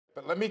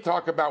But let me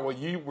talk about what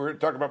you were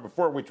talking about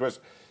before, which was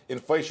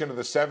inflation of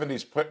the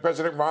 70s.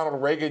 President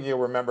Ronald Reagan, you'll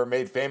remember,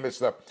 made famous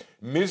the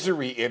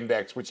misery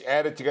index, which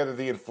added together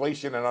the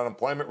inflation and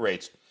unemployment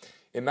rates.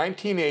 In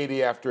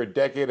 1980, after a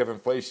decade of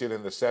inflation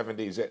in the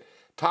 70s, it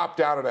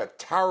topped out at a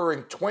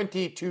towering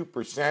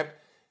 22%,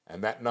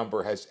 and that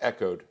number has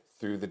echoed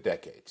through the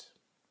decades.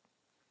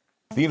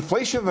 The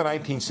inflation of the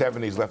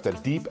 1970s left a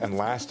deep and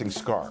lasting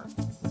scar.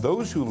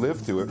 Those who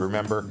lived through it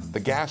remember the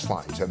gas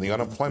lines and the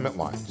unemployment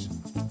lines.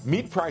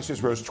 Meat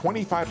prices rose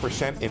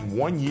 25% in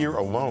 1 year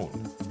alone.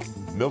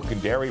 Milk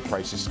and dairy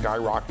prices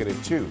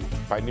skyrocketed too,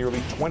 by nearly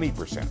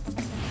 20%.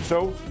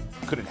 So,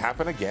 could it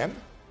happen again?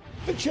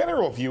 The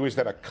general view is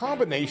that a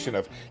combination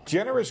of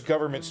generous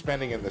government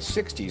spending in the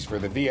 60s for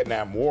the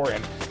Vietnam War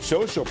and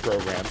social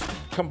programs,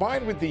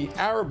 combined with the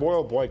Arab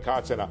oil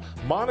boycotts and a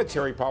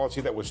monetary policy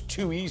that was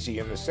too easy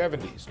in the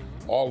 70s,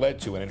 all led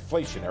to an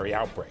inflationary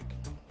outbreak.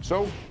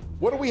 So,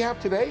 what do we have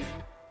today?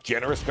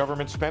 Generous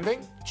government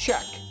spending?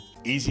 Check.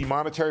 Easy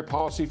monetary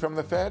policy from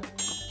the Fed?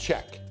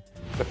 Check.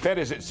 The Fed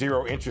is at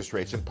zero interest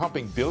rates and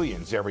pumping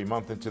billions every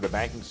month into the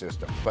banking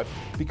system. But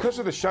because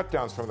of the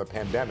shutdowns from the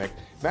pandemic,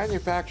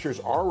 manufacturers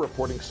are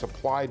reporting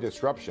supply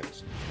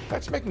disruptions.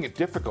 That's making it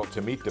difficult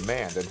to meet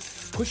demand and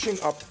pushing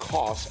up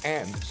costs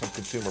and some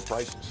consumer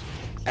prices.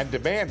 And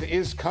demand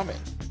is coming.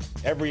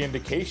 Every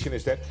indication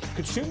is that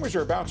consumers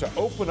are about to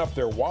open up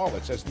their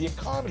wallets as the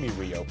economy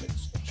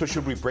reopens. So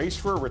should we brace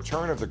for a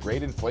return of the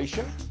great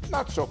inflation?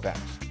 Not so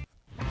fast.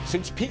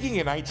 Since peaking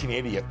in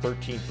 1980 at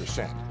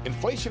 13%,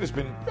 inflation has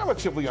been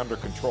relatively under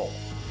control.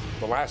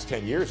 The last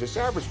 10 years, it's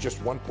averaged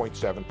just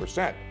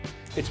 1.7%.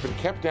 It's been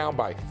kept down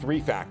by three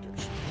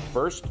factors.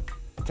 First,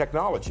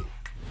 technology.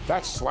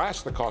 That's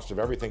slashed the cost of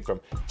everything from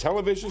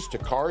televisions to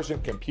cars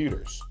and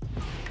computers.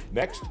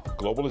 Next,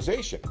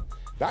 globalization.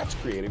 That's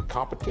created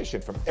competition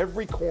from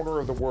every corner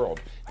of the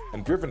world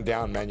and driven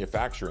down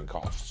manufacturing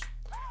costs.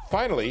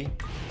 Finally,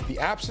 the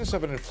absence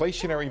of an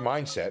inflationary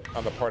mindset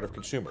on the part of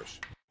consumers.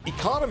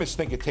 Economists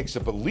think it takes a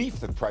belief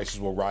that prices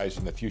will rise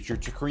in the future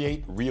to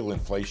create real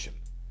inflation.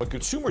 When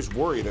consumers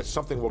worry that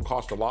something will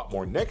cost a lot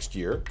more next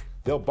year,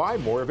 they'll buy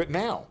more of it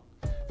now.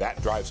 That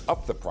drives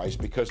up the price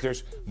because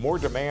there's more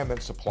demand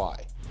than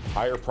supply.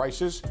 Higher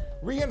prices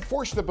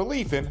reinforce the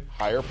belief in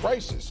higher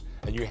prices,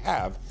 and you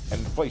have an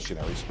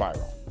inflationary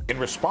spiral. In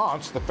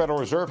response, the Federal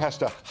Reserve has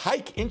to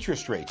hike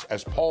interest rates,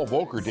 as Paul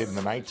Volcker did in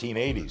the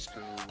 1980s,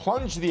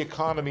 plunge the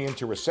economy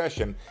into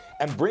recession,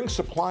 and bring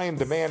supply and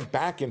demand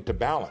back into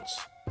balance.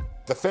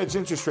 The Fed's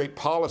interest rate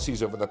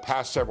policies over the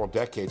past several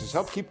decades has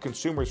helped keep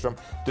consumers from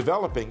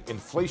developing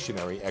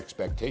inflationary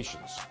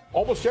expectations.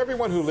 Almost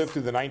everyone who lived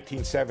through the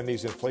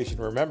 1970s inflation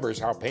remembers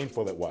how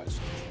painful it was.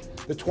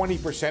 The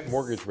 20%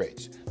 mortgage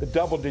rates, the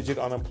double-digit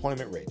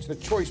unemployment rates, the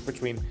choice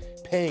between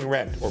paying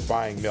rent or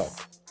buying milk.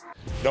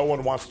 No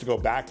one wants to go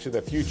back to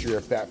the future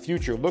if that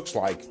future looks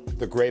like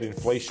the great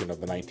inflation of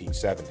the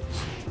 1970s.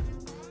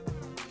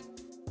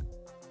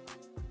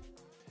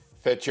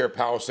 Fed Chair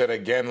Powell said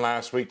again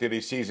last week that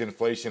he sees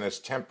inflation as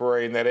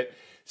temporary and that it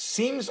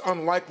seems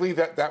unlikely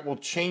that that will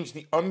change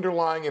the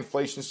underlying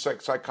inflation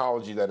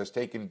psychology that has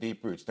taken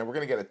deep roots. Now, we're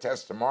going to get a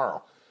test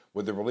tomorrow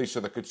with the release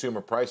of the Consumer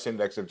Price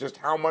Index of just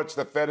how much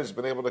the Fed has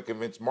been able to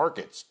convince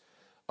markets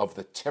of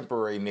the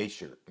temporary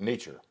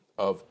nature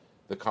of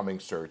the coming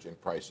surge in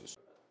prices.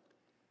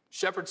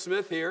 Shepard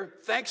Smith here.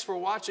 Thanks for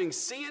watching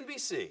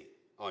CNBC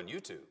on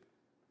YouTube.